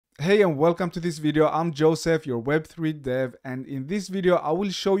Hey and welcome to this video. I'm Joseph, your Web3 dev, and in this video I will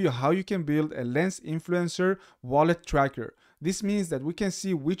show you how you can build a Lens influencer wallet tracker. This means that we can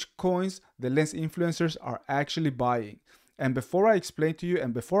see which coins the Lens influencers are actually buying. And before I explain to you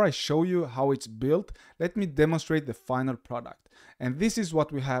and before I show you how it's built, let me demonstrate the final product. And this is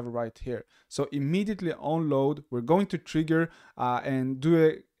what we have right here. So immediately on load, we're going to trigger and do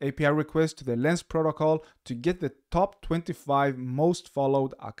a API request to the Lens protocol to get the top 25 most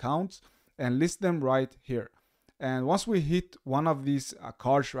followed accounts and list them right here. And once we hit one of these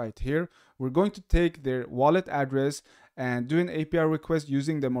cards right here, we're going to take their wallet address and do an API request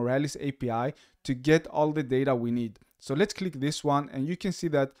using the Moralis API to get all the data we need. So let's click this one and you can see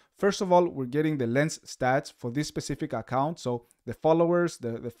that first of all, we're getting the Lens stats for this specific account. So the followers,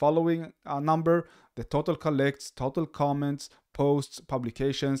 the following number, the total collects, total comments, posts,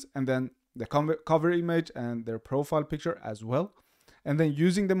 publications, and then the cover image and their profile picture as well. And then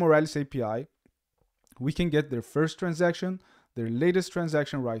using the Moralis API, we can get their first transaction, their latest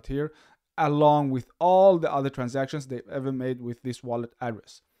transaction right here, along with all the other transactions they've ever made with this wallet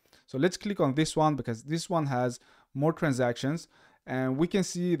address. So let's click on this one because this one has more transactions and we can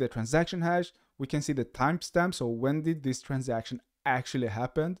see the transaction hash, we can see the timestamp, so when did this transaction actually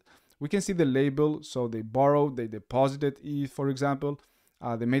happen. We can see the label, so they borrowed, they deposited ETH, for example,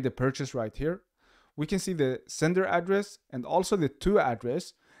 they made the purchase right here. We can see the sender address and also the to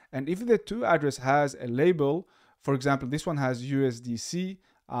address, and if the to address has a label, for example, this one has USDC,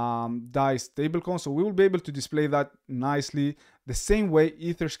 DAI stablecoin, so we will be able to display that nicely the same way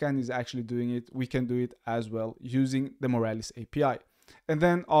Etherscan is actually doing it. We can do it as well using the Moralis API. And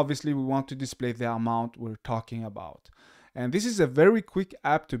then obviously we want to display the amount we're talking about. And this is a very quick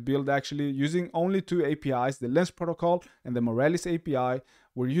app to build actually using only two APIs, the Lens protocol and the Moralis API.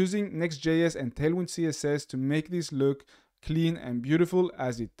 We're using Next.js and TailwindCSS to make this look clean and beautiful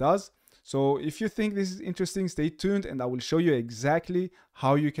as it does. So if you think this is interesting, stay tuned and I will show you exactly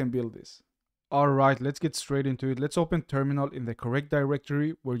how you can build this. All right, let's get straight into it. Let's open terminal in the correct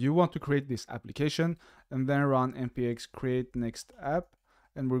directory where you want to create this application and then run npx create next app.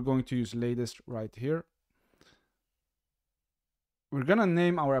 And we're going to use latest right here. We're gonna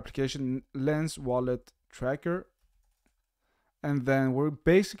name our application Lens Wallet Tracker. And then we're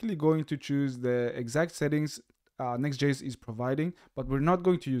basically going to choose the exact settings Next.js is providing, but we're not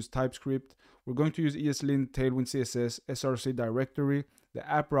going to use TypeScript. We're going to use ESLint, Tailwind CSS, src directory, the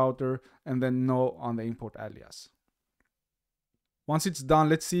app router, and then no on the import alias. Once it's done,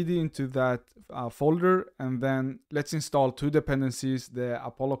 let's cd into that folder, and then let's install two dependencies, the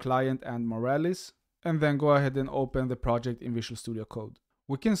Apollo client and Moralis, and then go ahead and open the project in Visual Studio Code.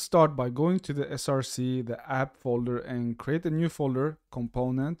 We can start by going to the src, the app folder, and create a new folder,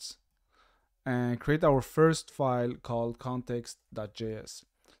 components, and create our first file called context.js.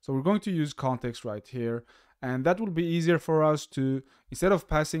 So we're going to use context right here, and that will be easier for us to, instead of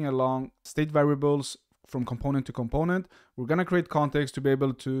passing along state variables from component to component, we're going to create context to be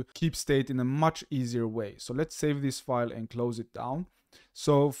able to keep state in a much easier way. So let's save this file and close it down.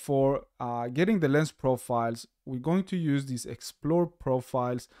 So for getting the Lens profiles, we're going to use this explore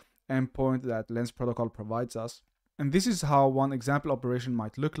profiles endpoint that Lens protocol provides us. And this is how one example operation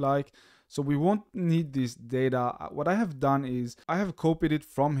might look like. So we won't need this data. What I have done is I have copied it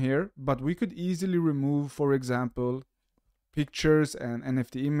from here, but we could easily remove, for example, pictures and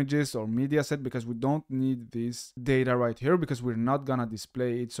NFT images or media set because we don't need this data right here because we're not gonna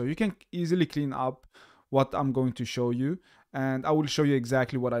display it. So you can easily clean up what I'm going to show you, and I will show you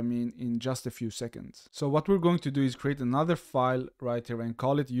exactly what I mean in just a few seconds. So what we're going to do is create another file right here and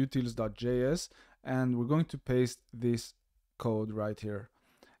call it utils.js, and we're going to paste this code right here.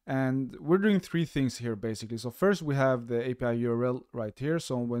 And we're doing three things here basically. So first we have the API URL right here.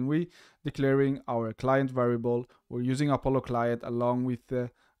 So when we declaring our client variable, we're using Apollo client along with the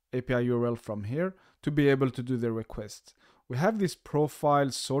API URL from here to be able to do the requests. We have this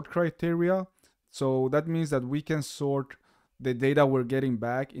profile sort criteria. So that means that we can sort the data we're getting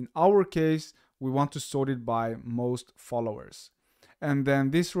back. In our case, we want to sort it by most followers. And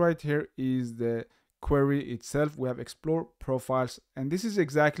then this right here is the query itself. We have explore profiles, and this is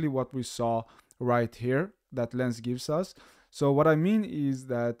exactly what we saw right here that Lens gives us. So what I mean is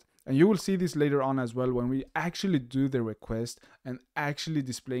that, and you will see this later on as well when we actually do the request and actually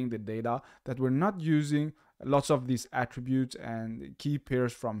displaying the data, that we're not using lots of these attributes and key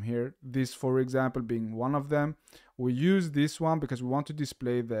pairs from here. This, for example, being one of them. We use this one because we want to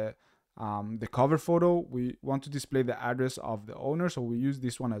display the cover photo. We want to display the address of the owner, so we use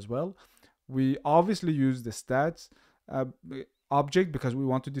this one as well. We obviously use the stats. object because we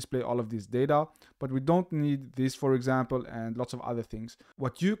want to display all of this data, but we don't need this, for example, and lots of other things.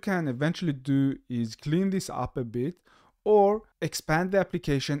 What you can eventually do is clean this up a bit or expand the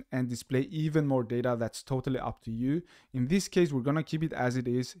application and display even more data. That's totally up to you. In this case, we're gonna keep it as it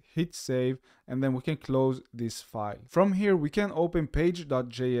is, hit save, and then we can close this file. From here, we can open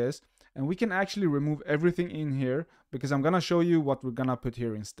page.js and we can actually remove everything in here because I'm gonna show you what we're gonna put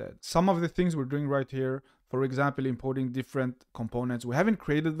here instead. Some of the things we're doing right here, for example, importing different components. We haven't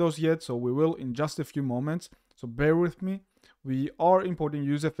created those yet, so we will in just a few moments. So bear with me. We are importing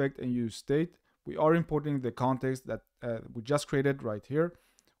useEffect and useState. We are importing the context that we just created right here.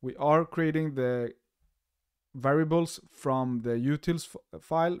 We are creating the variables from the utils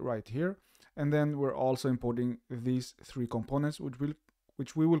file right here. And then we're also importing these three components,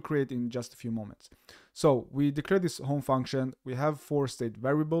 which we will create in just a few moments. So we declare this home function. We have 4 state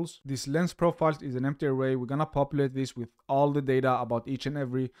variables. This lens profiles is an empty array. We're gonna populate this with all the data about each and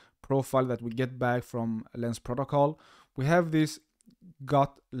every profile that we get back from lens protocol. We have this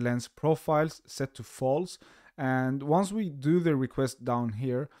got lens profiles set to false, and once we do the request down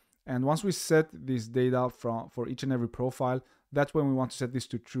here and once we set this data for each and every profile, that's when we want to set this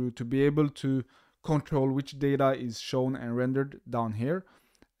to true to be able to control which data is shown and rendered down here.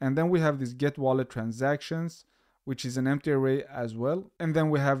 And then we have this get wallet transactions, which is an empty array as well. And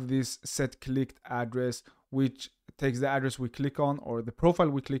then we have this set clicked address, which takes the address we click on or the profile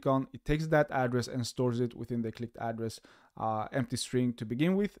we click on. It takes that address and stores it within the clicked address empty string to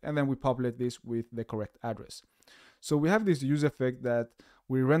begin with, and then we populate this with the correct address. So we have this useEffect that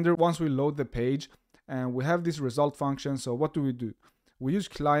we render once we load the page, and we have this result function. So what do? We use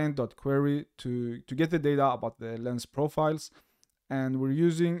client.query to get the data about the lens profiles, and we're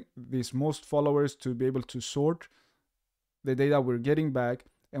using this most followers to be able to sort the data we're getting back.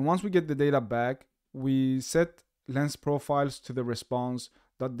 And once we get the data back, we set lens profiles to the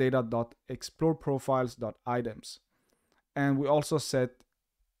response.data.exploreprofiles.items. And we also set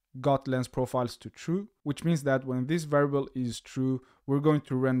got lens profiles to true, which means that when this variable is true, we're going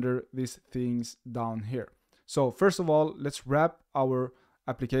to render these things down here. So first of all, let's wrap our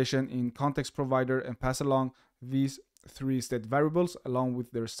application in context provider and pass along these 3 state variables along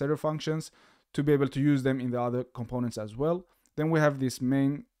with their setter functions to be able to use them in the other components as well. Then we have this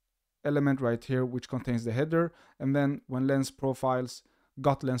main element right here, which contains the header. And then when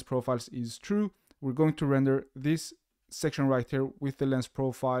got lens profiles is true, we're going to render this section right here with the lens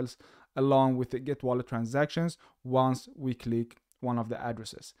profiles along with the get wallet transactions once we click one of the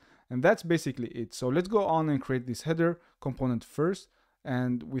addresses. And that's basically it. So let's go on and create this header component first.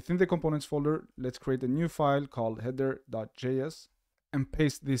 And within the components folder, let's create a new file called header.js and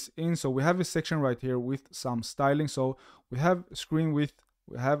paste this in. So we have a section right here with some styling. So we have screen width,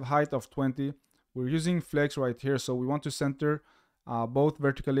 we have height of 20. We're using flex right here. So we want to center both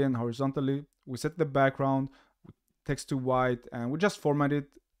vertically and horizontally. We set the background, text to white, and we just formatted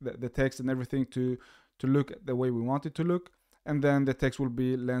the text and everything to look the way we want it to look. And then the text will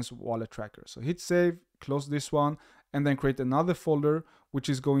be lens wallet tracker. So hit save, close this one, and then create another folder, which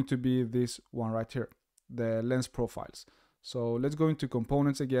is going to be this one right here, the lens profiles. So let's go into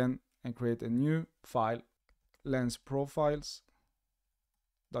components again and create a new file, lens profiles.js.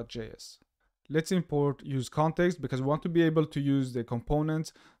 Let's import use context because we want to be able to use the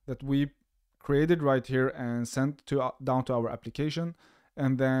components that we created right here and sent down to our application,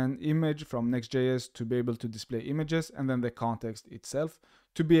 and then image from Next.js to be able to display images, and then the context itself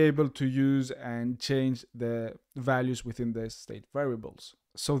to be able to use and change the values within the state variables.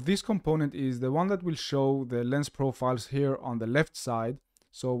 So this component is the one that will show the lens profiles here on the left side.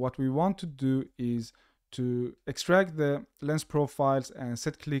 So what we want to do is to extract the lens profiles and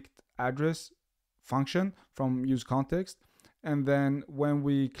set clicked address function from use context. And then when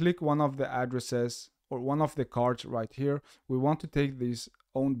we click one of the addresses or one of the cards right here, we want to take this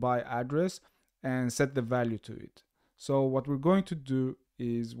owned by address and set the value to it. So what we're going to do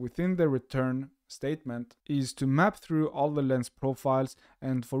is within the return statement is to map through all the lens profiles,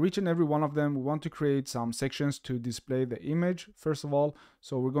 and for each and every one of them we want to create some sections to display the image first of all.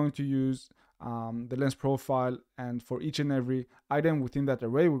 So we're going to use the lens profile, and for each and every item within that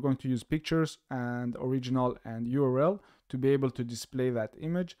array we're going to use pictures and original and URL to be able to display that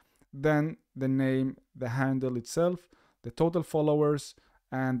image. Then the name, the handle itself, the total followers,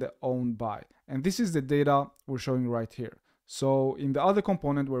 and the owned by. And this is the data we're showing right here. So in the other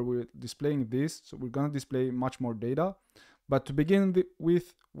component where we're displaying this, so we're going to display much more data. But to begin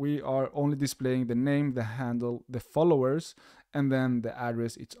with, we are only displaying the name, the handle, the followers, and then the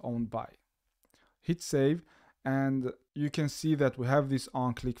address it's owned by. Hit save, and you can see that we have this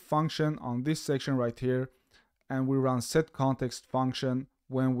onClick function on this section right here. and we run set context function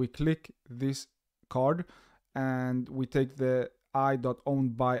when we click this card, and we take the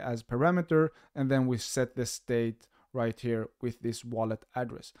i.ownedby as parameter, and then we set the state right here with this wallet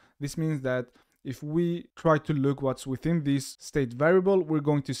address. This means that if we try to look what's within this state variable, we're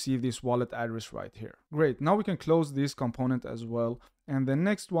going to see this wallet address right here. Great, now we can close this component as well. And the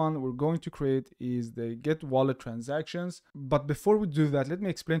next one we're going to create is the get wallet transactions. But before we do that, let me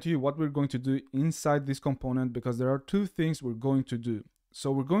explain to you what we're going to do inside this component, because there are two things we're going to do. So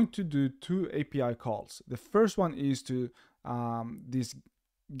we're going to do two API calls. The first one is to this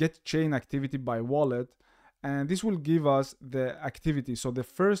get chain activity by wallet, and this will give us the activity, so the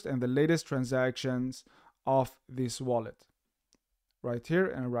first and the latest transactions of this wallet right here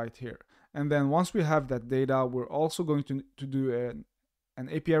and right here. And then once we have that data, we're also going to do an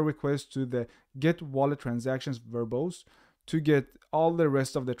API request to the get wallet transactions verbose to get all the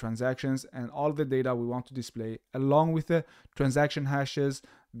rest of the transactions and all the data we want to display, along with the transaction hashes,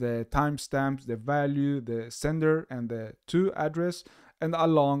 the timestamps, the value, the sender and the to address, and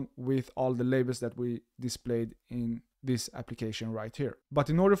along with all the labels that we displayed in this application right here. But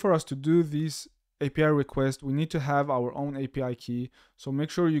in order for us to do this API request, we need to have our own API key. So make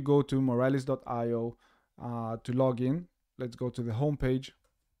sure you go to moralis.io to log in. Let's go to the home page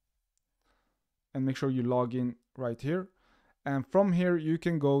and make sure you log in right here. And from here, you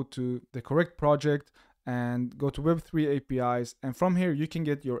can go to the correct project and go to Web3 APIs. And from here, you can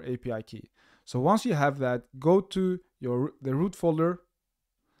get your API key. So once you have that, go to the root folder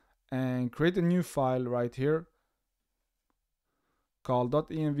and create a new file right here called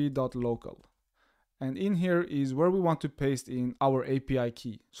 .env.local. And in here is where we want to paste in our API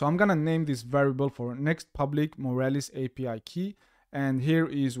key. So I'm gonna name this variable for next public Moralis API key. And here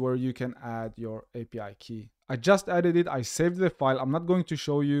is where you can add your API key. I just added it, I saved the file. I'm not going to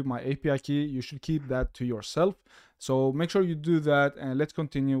show you my API key. You should keep that to yourself. So make sure you do that, and let's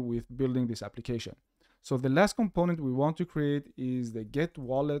continue with building this application. So the last component we want to create is the get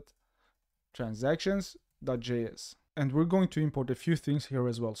wallet transactions.js. And we're going to import a few things here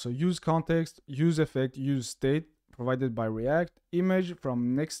as well. So use context, use effect, use state provided by React, image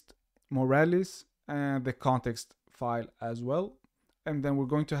from Next Moralis, and the context file as well. And then we're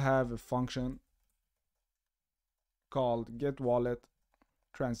going to have a function called get wallet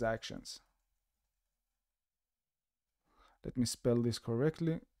transactions. Let me spell this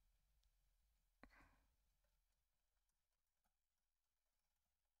correctly.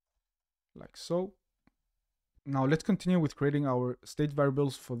 Like so. Now let's continue with creating our state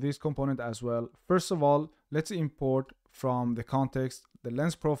variables for this component as well. First of all, let's import from the context the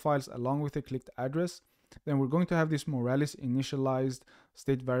lens profiles along with the clicked address. Then we're going to have this Moralis initialized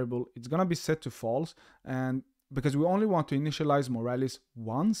state variable. It's going to be set to false, and because we only want to initialize Moralis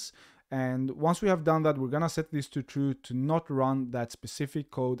once. And once we have done that, we're going to set this to true to not run that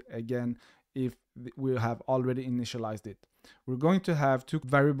specific code again if we have already initialized it. We're going to have two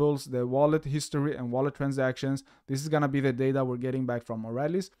variables, the wallet history and wallet transactions. This is going to be the data we're getting back from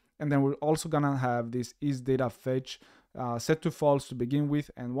Moralis. And then we're also going to have this isDataFetch set to false to begin with.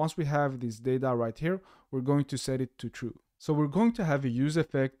 And once we have this data right here, we're going to set it to true. So we're going to have a use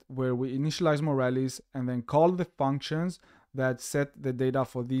effect where we initialize Moralis and then call the functions that set the data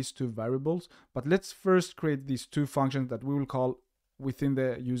for these two variables. But let's first create these two functions that we will call within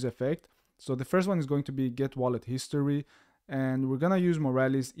the use effect. So the first one is going to be get wallet history, and we're going to use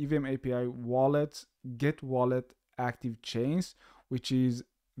Moralis EVM API wallets get wallet active chains, which is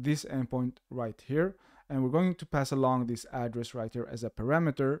this endpoint right here. And we're going to pass along this address right here as a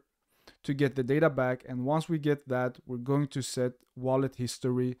parameter to get the data back. And once we get that, we're going to set wallet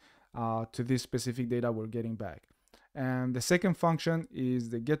history to this specific data we're getting back. And the second function is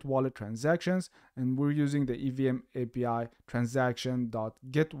the get wallet transactions, and we're using the EVM API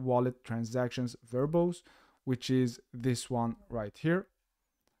transaction.get wallet transactions verbose, which is this one right here,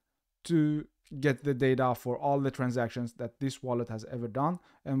 to get the data for all the transactions that this wallet has ever done.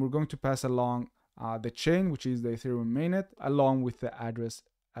 And we're going to pass along the chain, which is the Ethereum mainnet, along with the address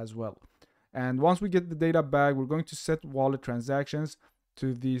as well. And once we get the data back, we're going to set wallet transactions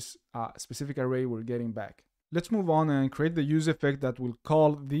to this specific array we're getting back. Let's move on and create the use effect that will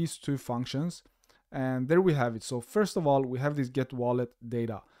call these two functions. And there we have it. So first of all, we have this get wallet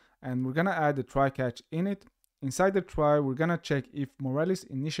data, and we're gonna add the try catch in it. Inside the try, we're gonna check if Moralis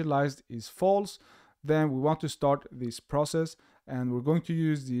initialized is false. Then we want to start this process, and we're going to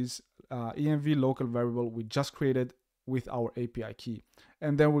use this env local variable we just created with our API key.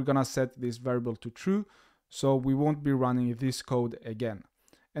 And then we're gonna set this variable to true, so we won't be running this code again.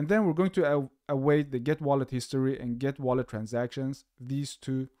 And then we're going to await the get wallet history and get wallet transactions, these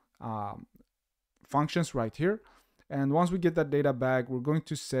two functions right here. And once we get that data back, we're going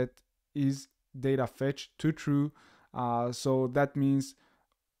to set is data fetch to true. So that means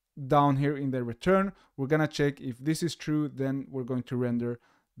down here in the return, we're gonna check if this is true, then we're going to render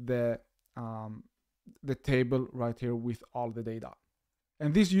the table right here with all the data.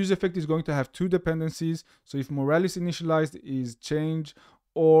 And this use effect is going to have two dependencies. So if Moralis initialized is changed,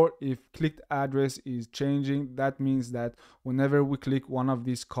 or if clicked address is changing, that means that whenever we click one of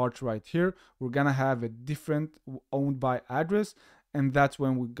these cards right here, we're gonna have a different owned by address, and that's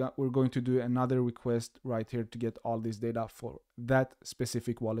when we're going to do another request right here to get all this data for that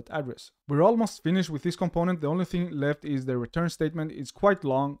specific wallet address. We're almost finished with this component. The only thing left is the return statement. It's quite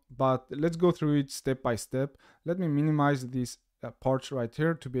long, but let's go through it step by step. Let me minimize these parts right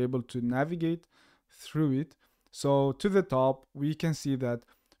here to be able to navigate through it. So to the top, we can see that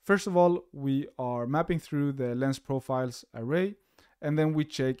first of all, we are mapping through the lens profiles array, and then we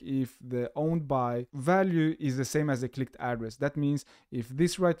check if the owned by value is the same as the clicked address. That means if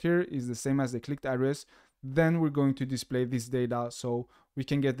this right here is the same as the clicked address, then we're going to display this data so we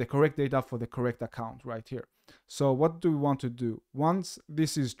can get the correct data for the correct account right here. So what do we want to do? Once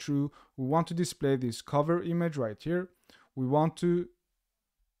this is true, we want to display this cover image right here. We want to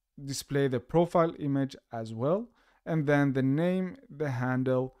display the profile image as well, and then the name, the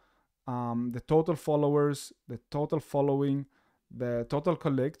handle, the total followers, the total following, the total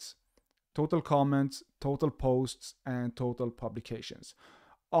collects, total comments, total posts, and total publications.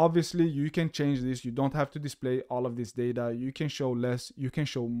 Obviously, you can change this. You don't have to display all of this data. You can show less, you can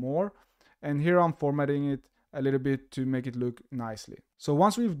show more. And here I'm formatting it a little bit to make it look nicely. So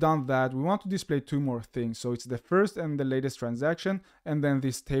once we've done that, we want to display two more things. So it's the first and the latest transaction, and then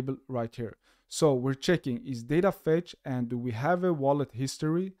this table right here. So we're checking, is data fetch, and do we have a wallet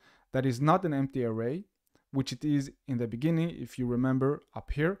history that is not an empty array, which it is in the beginning. If you remember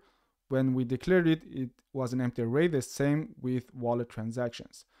up here, when we declared it, it was an empty array, the same with wallet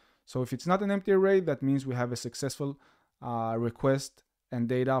transactions. So if it's not an empty array, that means we have a successful request and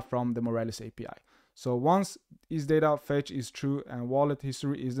data from the Moralis API. So once is data fetch is true and wallet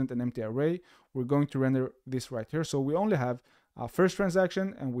history isn't an empty array, we're going to render this right here. So we only have a first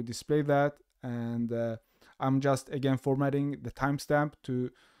transaction and we display that. And I'm just again formatting the timestamp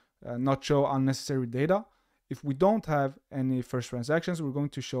to not show unnecessary data. If we don't have any first transactions, we're going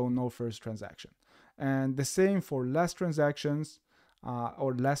to show no first transaction. And the same for last transactions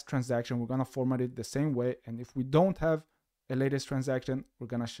or last transaction, we're gonna format it the same way. And if we don't have a latest transaction, we're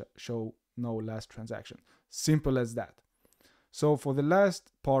gonna show no last transaction. Simple as that. So for the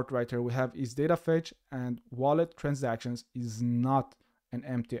last part right here, we have is data fetch and wallet transactions is not an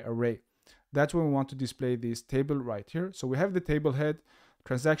empty array. That's when we want to display this table right here. So we have the table head,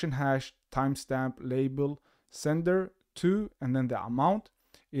 transaction hash, timestamp, label, sender to, and then the amount.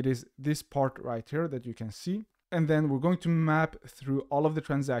 It is this part right here that you can see. And then we're going to map through all of the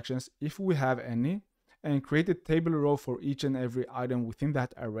transactions if we have any, and create a table row for each and every item within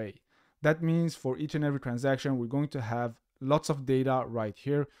that array. That means for each and every transaction, we're going to have lots of data right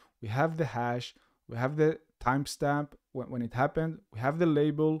here. We have the hash, we have the timestamp when it happened, we have the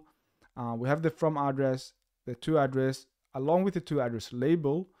label, we have the from address, the to address, along with the to address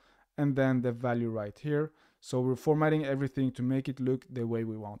label, and then the value right here. So we're formatting everything to make it look the way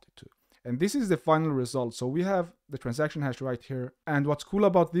we want it to. And this is the final result. So we have the transaction hash right here. And what's cool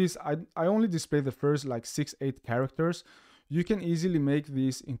about this, I only display the first like 6-8 characters. You can easily make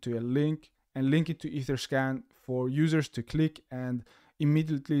this into a link and link it to Etherscan for users to click and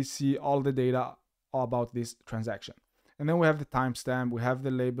immediately see all the data about this transaction. And then we have the timestamp, we have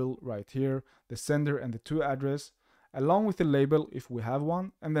the label right here, the sender and the to address, along with the label if we have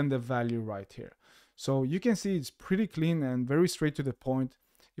one, and then the value right here. So you can see it's pretty clean and very straight to the point.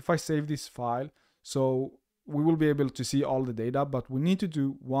 If I save this file, so we will be able to see all the data, but we need to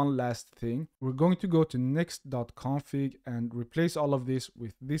do one last thing. We're going to go to next.config and replace all of this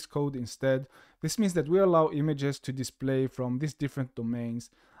with this code instead. This means that we allow images to display from these different domains.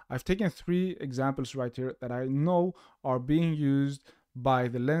 I've taken 3 examples right here that I know are being used by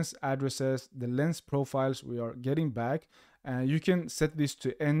the lens addresses, the lens profiles we are getting back. And you can set this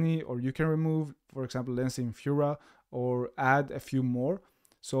to any, or you can remove, for example, lens in Fura, or add a few more.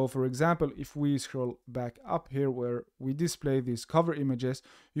 So for example, if we scroll back up here where we display these cover images,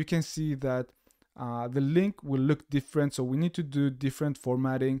 you can see that the link will look different. So we need to do different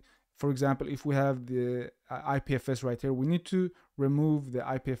formatting. For example, if we have the IPFS right here, we need to remove the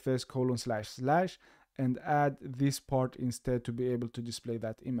IPFS : / and add this part instead to be able to display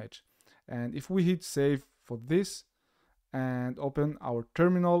that image. And if we hit save for this and open our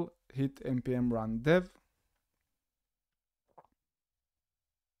terminal, hit npm run dev,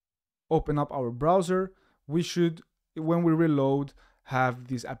 open up our browser, we should, when we reload, have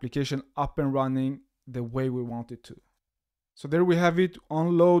this application up and running the way we want it to. So there we have it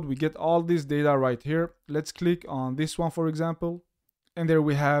on load. We get all this data right here. Let's click on this one, for example. And there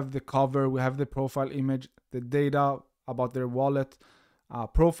we have the cover, we have the profile image, the data about their wallet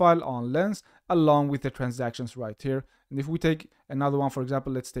profile on Lens, along with the transactions right here. And if we take another one, for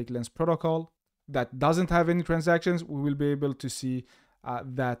example, let's take Lens protocol that doesn't have any transactions, we will be able to see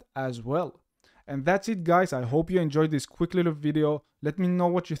that as well. And that's it, guys. I hope you enjoyed this quick little video. Let me know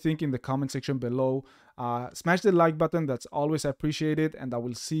what you think in the comment section below. Smash the like button, that's always appreciated, and I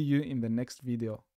will see you in the next video.